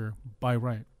per acre by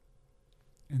right.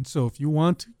 And so if you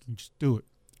want to, you just do it.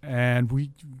 And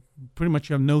we pretty much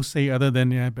have no say other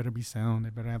than, it better be sound.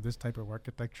 It better have this type of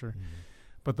architecture. Mm-hmm.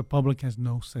 But the public has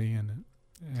no say in it.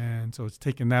 And so it's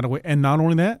taken that away. And not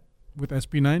only that, with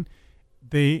SB9,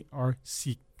 they are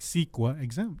CEQA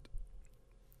exempt.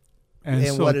 And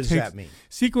so what does that mean?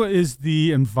 CEQA is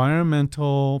the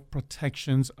environmental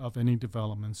protections of any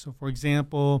development. So, for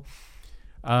example,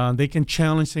 they can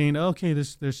challenge saying, okay,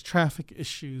 there's traffic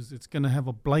issues. It's going to have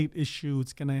a blight issue.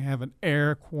 It's going to have an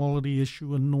air quality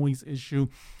issue, a noise issue.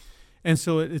 And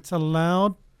so it's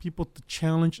allowed people to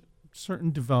challenge certain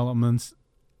developments.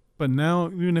 But now,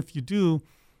 even if you do,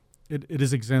 it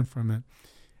is exempt from it.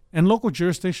 And local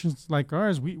jurisdictions like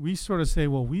ours, we sort of say,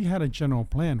 well, we had a general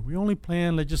plan. We only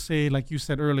plan, let's just say, like you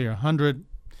said earlier,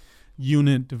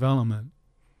 100-unit development.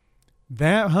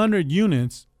 That 100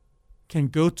 units can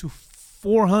go to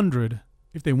 400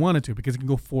 if they wanted to, because it can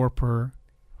go 4 per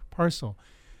parcel.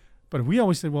 But we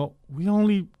always said, well, we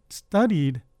only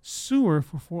studied sewer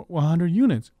for 100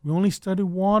 units. We only studied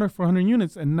water for 100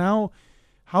 units. And now,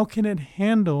 how can it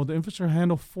handle, the infrastructure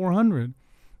handle 400? And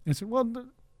I said, well,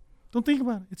 don't think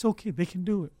about it. It's okay. They can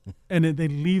do it. And they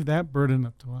leave that burden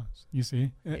up to us, you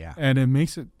see? Yeah. And it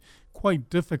makes it quite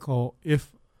difficult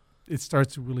if it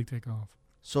starts to really take off.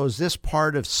 So is this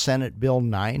part of Senate Bill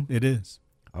 9? It is.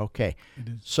 Okay. It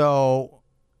is. So,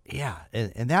 yeah,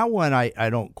 and that one I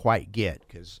don't quite get,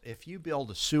 because if you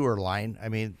build a sewer line, I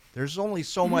mean, there's only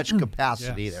so much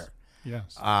capacity Yes. there.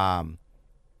 Yes.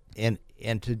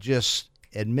 And to just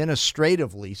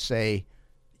administratively say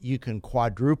you can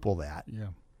quadruple that, Yeah.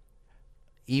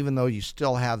 even though you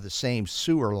still have the same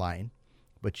sewer line,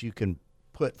 but you can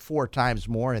put 4 times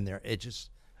more in there, it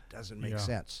just doesn't make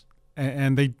sense.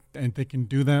 And they can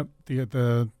do that.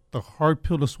 The hard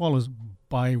pill to swallow is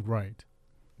by right,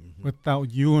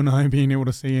 without you and I being able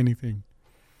to say anything.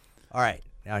 All right.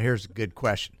 Now here's a good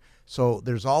question. So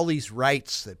there's all these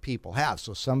rights that people have.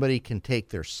 So somebody can take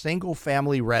their single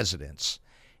family residence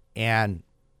and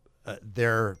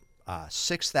their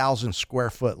 6,000 square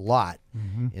foot lot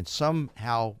and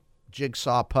somehow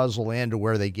jigsaw puzzle into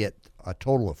where they get a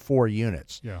total of 4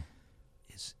 units. Yeah.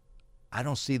 I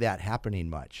don't see that happening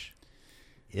much.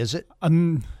 Is it?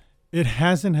 It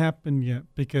hasn't happened yet,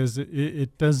 because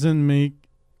it doesn't make,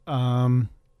 for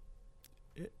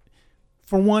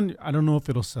one, I don't know if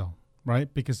it'll sell,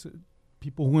 right? Because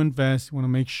people who invest want to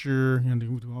make sure,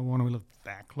 do I want to live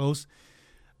that close?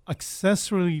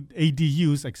 Accessory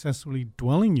ADUs, accessory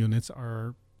dwelling units,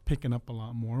 are picking up a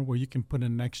lot more, where you can put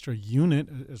an extra unit,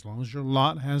 as long as your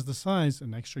lot has the size,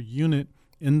 an extra unit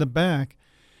in the back,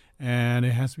 and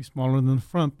it has to be smaller than the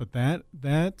front. But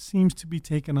that seems to be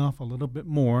taken off a little bit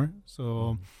more.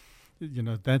 So,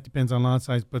 that depends on lot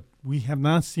size. But we have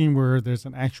not seen where there's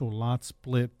an actual lot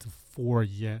split to 4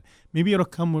 yet. Maybe it'll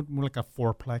come with more like a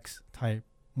 4-plex type,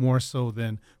 more so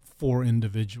than 4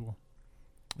 individual.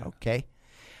 Yeah. Okay.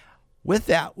 With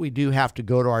that, we do have to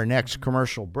go to our next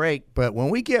commercial break. But when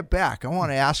we get back, I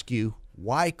want to ask you,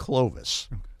 why Clovis?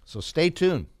 So stay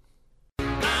tuned.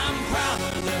 I'm proud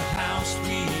of the house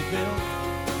we built.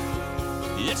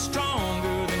 It's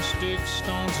stronger than sticks,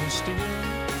 stones, and steel.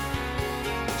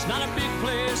 It's not a big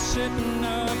place sitting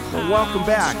up. Well, welcome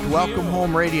back to Welcome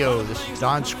Home Radio. This is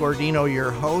Don Scordino,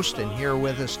 your host, and here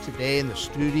with us today in the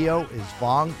studio is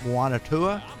Vaughn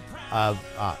Moanatua of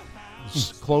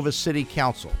Clovis City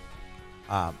Council.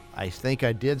 I think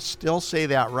I did still say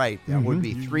that right. That would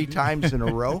be 3 times in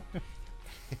a row.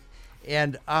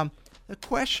 And the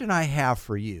question I have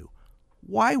for you,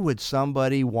 why would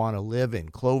somebody want to live in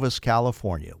Clovis,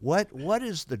 California? What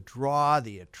is the draw,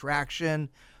 the attraction?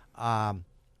 And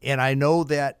I know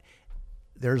that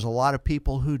there's a lot of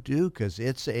people who do, because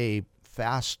it's a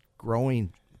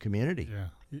fast-growing community.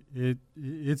 Yeah,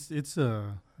 it's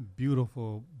a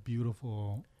beautiful,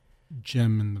 beautiful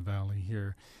gem in the valley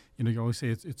here. You always say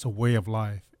it's a way of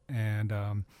life, and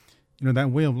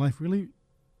that way of life really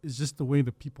is just the way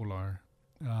the people are.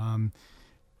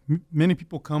 Many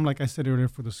people come, like I said earlier,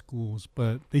 for the schools,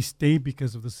 but they stay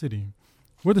because of the city.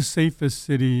 We're the safest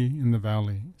city in the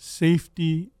valley.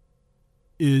 Safety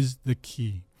is the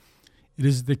key. It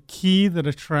is the key that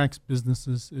attracts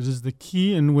businesses. It is the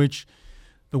key in which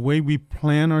the way we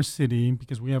plan our city,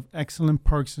 because we have excellent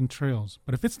parks and trails.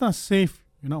 But if it's not safe,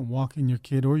 you're not walking your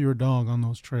kid or your dog on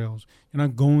those trails. You're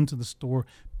not going to the store.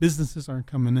 Businesses aren't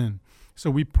coming in.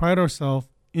 So we pride ourselves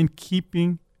in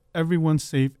keeping everyone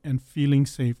safe and feeling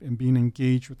safe and being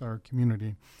engaged with our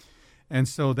community. And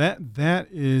so that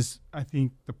is, I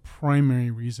think, the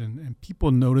primary reason. And people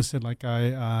notice it, like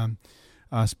I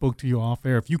spoke to you off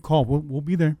air. If you call, we'll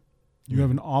be there. You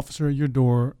have an officer at your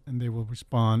door, and they will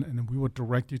respond, and then we will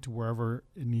direct you to wherever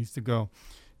it needs to go.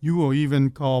 You will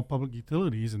even call public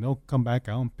utilities, and they'll come back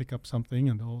out and pick up something,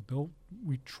 and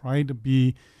we try to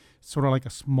be sort of like a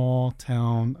small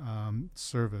town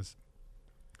service.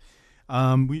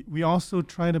 We also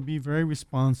try to be very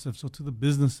responsive. So to the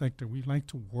business sector, we like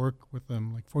to work with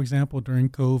them. Like, for example, during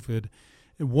COVID,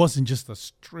 it wasn't just a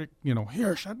strict,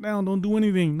 here, shut down, don't do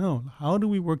anything. No, how do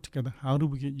we work together? How do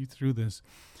we get you through this?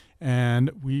 And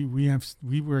we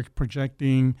were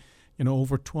projecting,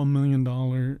 over $12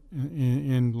 million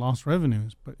in lost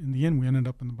revenues. But in the end, we ended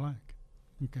up in the black,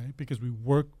 okay? Because we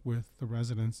work with the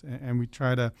residents and we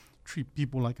try to treat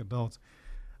people like adults.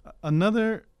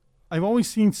 I've always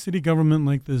seen city government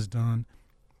like this, Don.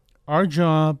 Our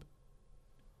job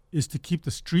is to keep the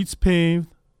streets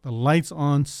paved, the lights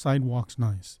on, sidewalks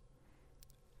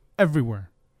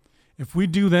everywhere. If we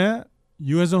do that,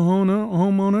 you as a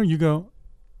homeowner, you go,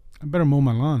 I better mow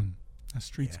my lawn. That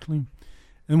street's clean.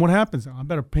 And what happens? I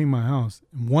better paint my house.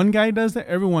 And one guy does that,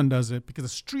 everyone does it because the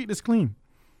street is clean.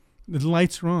 The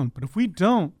lights are on. But if we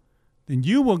don't, then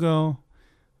you will go,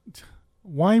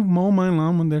 why mow my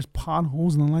lawn when there's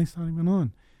potholes and the light's not even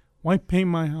on? Why paint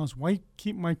my house? Why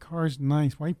keep my cars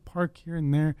nice? Why park here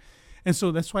and there? And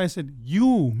so that's why I said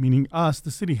you, meaning us, the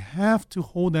city, have to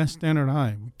hold that standard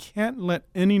high. We can't let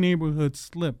any neighborhood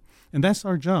slip. And that's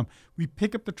our job. We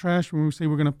pick up the trash when we say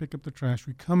we're going to pick up the trash.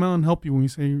 We come out and help you when we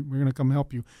say we're going to come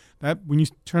help you. That when you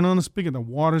turn on the spigot, the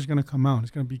water's going to come out.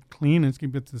 It's going to be clean, and it's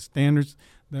going to be to the standards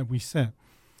that we set.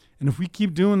 And if we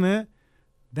keep doing that,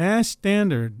 that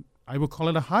standard, I will call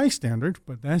it a high standard,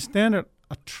 but that standard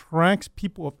attracts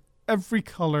people of every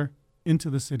color into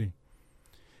the city.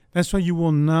 That's why you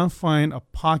will not find a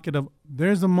pocket of,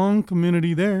 there's the Hmong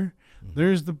community there,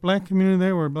 there's the black community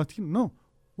there, or Latino. No,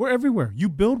 we're everywhere. You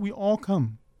build, we all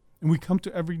come. And we come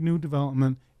to every new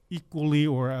development equally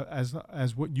or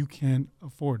as what you can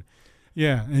afford.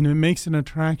 Yeah, and it makes an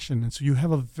attraction. And so you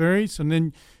have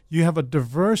then you have a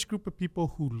diverse group of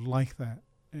people who like that.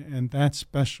 And that's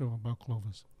special about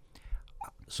Clovis.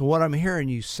 So what I'm hearing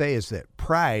you say is that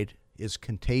pride is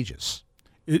contagious.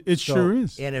 It sure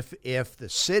is. And if the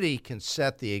city can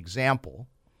set the example,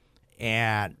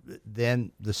 and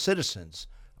then the citizens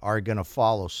are going to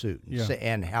follow suit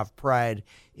and have pride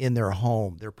in their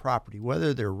home, their property,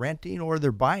 whether they're renting or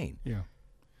they're buying. Yeah.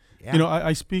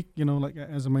 I speak, like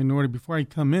as a minority. Before I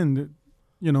come in,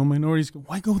 minorities go,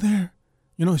 why go there?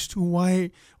 It's too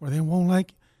white, or they won't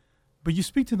like it. But you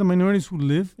speak to the minorities who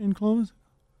live in Clovis,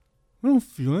 we don't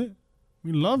feel it.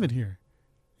 We love it here.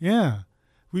 Yeah.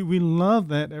 We love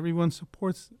that everyone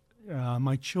supports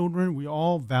my children. We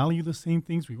all value the same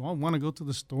things. We all want to go to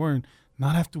the store and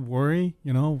not have to worry,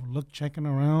 checking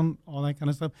around, all that kind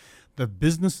of stuff. The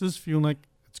businesses feel like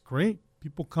it's great.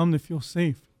 People come to feel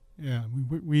safe. Yeah,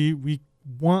 we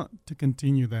want to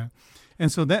continue that.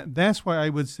 And so that's why I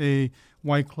would say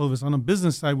why Clovis. On the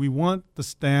business side, we want the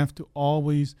staff to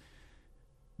always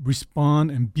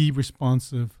respond and be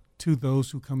responsive to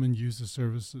those who come and use the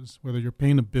services. Whether you're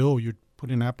paying a bill, you're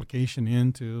putting an application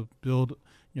in to build,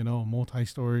 a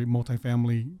multi-story,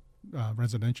 multi-family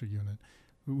residential unit.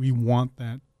 We want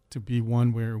that to be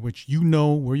one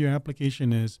where your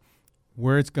application is,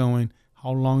 where it's going,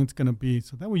 how long it's going to be,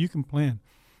 so that way you can plan.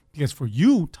 Because for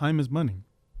you, time is money.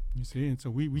 You see, and so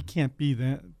we can't be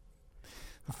that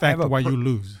the factor why you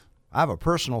lose. I have a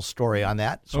personal story on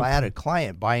that. So I had a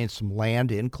client buying some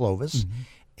land in Clovis,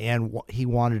 and he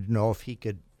wanted to know if he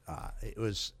could. It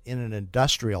was in an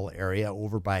industrial area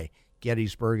over by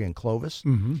Gettysburg and Clovis,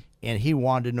 and he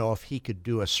wanted to know if he could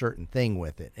do a certain thing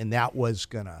with it, and that was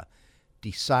going to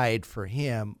decide for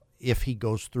him if he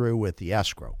goes through with the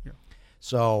escrow. Yeah.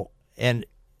 So, and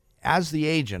as the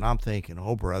agent, I'm thinking,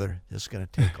 oh, brother, this is going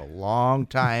to take a long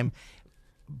time,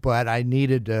 but I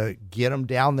needed to get him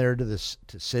down there to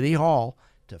City Hall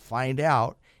to find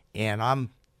out, and I'm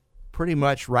pretty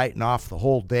much writing off the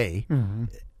whole day.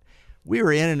 We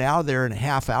were in and out of there in a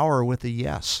half hour with a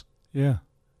yes. Yeah.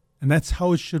 And that's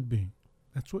how it should be.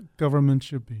 That's what government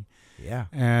should be. Yeah.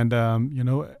 And,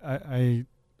 I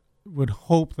would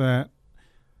hope that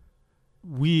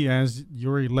we as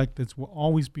your electeds will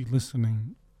always be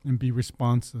listening and be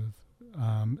responsive.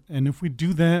 And if we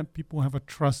do that, people have a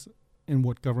trust in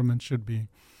what government should be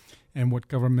and what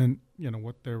government,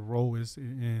 what their role is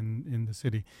in the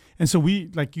city. And so we,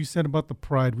 like you said about the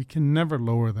pride, we can never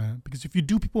lower that, because if you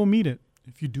do, people will meet it.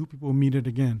 If you do, people will meet it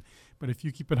again. But if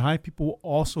you keep it high, people will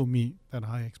also meet that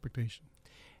high expectation.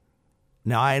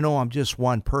 Now, I know I'm just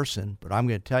one person, but I'm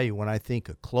going to tell you, when I think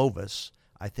of Clovis,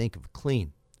 I think of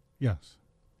clean. Yes.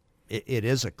 It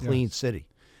is a clean Yes. city.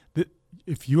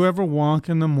 If you ever walk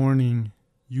in the morning,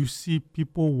 you see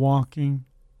people walking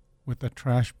with a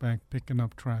trash bag picking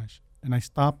up trash. And I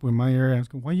stop in my area. I was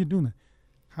going, why are you doing that?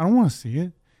 I don't want to see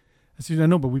it. I said, I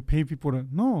know, but we pay people to.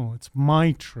 No, it's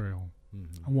my trail.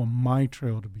 Mm-hmm. I want my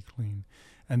trail to be clean.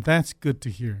 And that's good to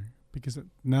hear, because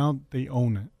now they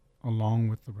own it along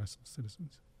with the rest of the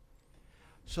citizens.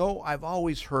 So I've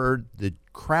always heard the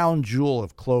crown jewel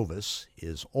of Clovis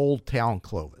is Old Town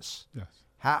Clovis. Yes.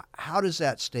 How does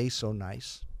that stay so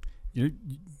nice? You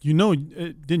know,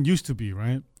 it didn't used to be,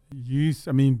 right? You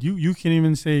can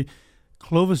even say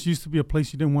Clovis used to be a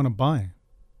place you didn't want to buy.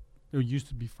 It used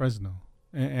to be Fresno.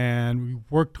 And we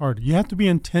worked hard. You have to be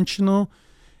intentional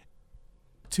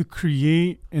to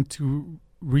create and to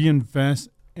reinvest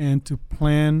and to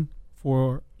plan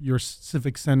for your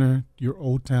civic center, your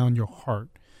old town, your heart.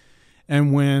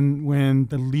 And when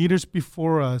the leaders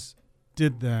before us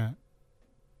did that,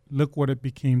 look what it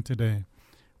became today.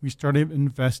 We started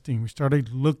investing. We started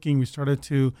looking. We started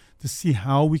to see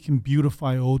how we can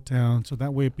beautify Old Town, so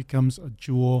that way it becomes a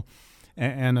jewel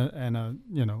and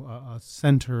a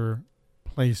center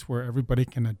place where everybody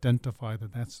can identify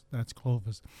that's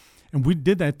Clovis. And we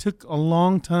did that. It took a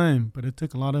long time, but it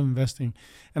took a lot of investing.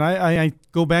 And I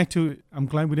go back to, I'm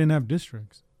glad we didn't have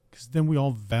districts, because then we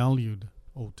all valued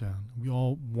Old Town. We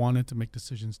all wanted to make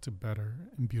decisions to better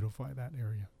and beautify that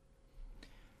area.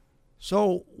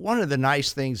 So one of the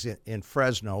nice things in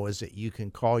Fresno is that you can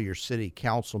call your city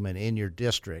councilman in your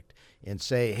district and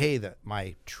say, hey,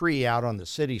 my tree out on the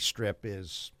city strip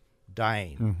is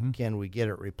dying. Mm-hmm. Can we get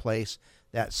it replaced?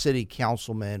 That city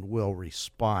councilman will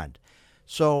respond.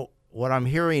 So what I'm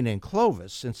hearing in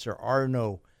Clovis, since there are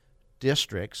no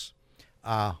districts,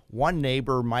 one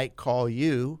neighbor might call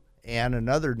you and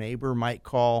another neighbor might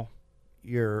call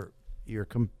your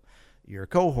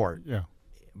cohort. Yeah.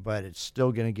 But it's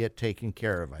still going to get taken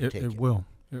care of, I take it. It will.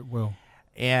 It will.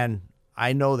 And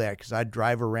I know that because I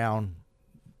drive around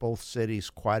both cities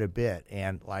quite a bit.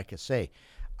 And like I say,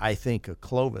 I think of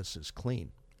Clovis is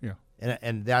clean. Yeah.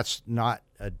 And that's not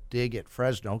a dig at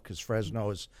Fresno, because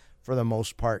Fresno is, for the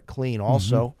most part, clean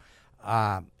also.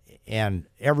 Mm-hmm. And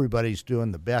everybody's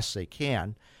doing the best they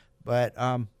can. But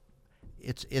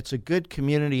it's a good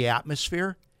community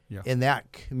atmosphere. Yeah. And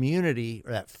that community,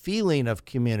 or that feeling of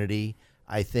community,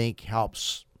 I think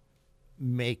helps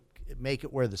make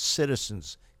it where the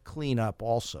citizens clean up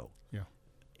also. Yeah.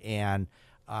 And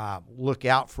look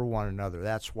out for one another.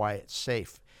 That's why it's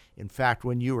safe. In fact,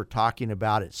 when you were talking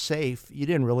about it's safe, you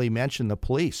didn't really mention the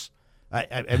police.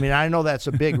 I mean, I know that's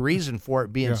a big reason for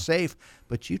it being Yeah. safe,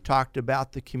 but you talked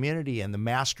about the community and the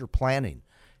master planning,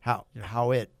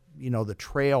 how it, the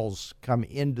trails come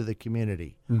into the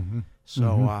community. Mm-hmm.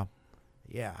 So,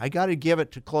 I got to give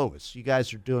it to Clovis. You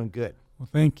guys are doing good. Well,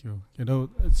 thank you.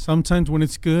 Sometimes when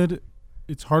it's good,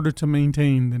 it's harder to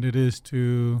maintain than it is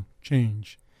to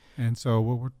change. And so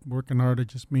we're working hard to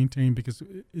just maintain, because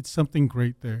it's something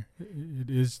great there. It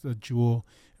is a jewel,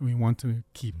 and we want to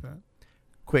keep that.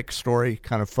 Quick story,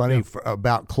 kind of funny, Yeah.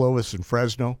 about Clovis and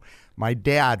Fresno. My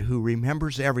dad, who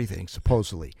remembers everything,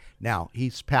 supposedly. Now,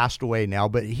 he's passed away now,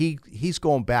 but he's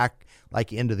going back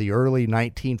like into the early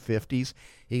 1950s.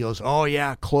 He goes, oh,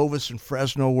 yeah, Clovis and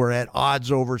Fresno were at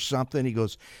odds over something. He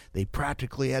goes, they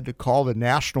practically had to call the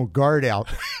National Guard out.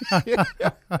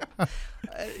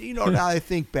 Now I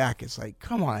think back, it's like,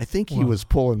 come on, I think he was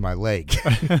pulling my leg.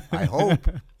 I hope.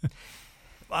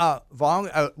 Vong,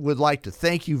 I would like to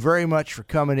thank you very much for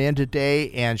coming in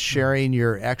today and sharing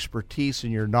your expertise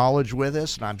and your knowledge with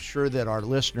us. And I'm sure that our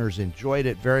listeners enjoyed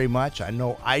it very much. I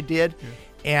know I did. Yeah.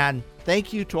 And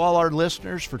thank you to all our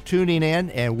listeners for tuning in.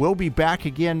 And we'll be back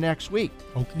again next week.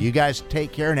 Okay. You guys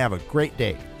take care and have a great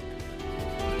day.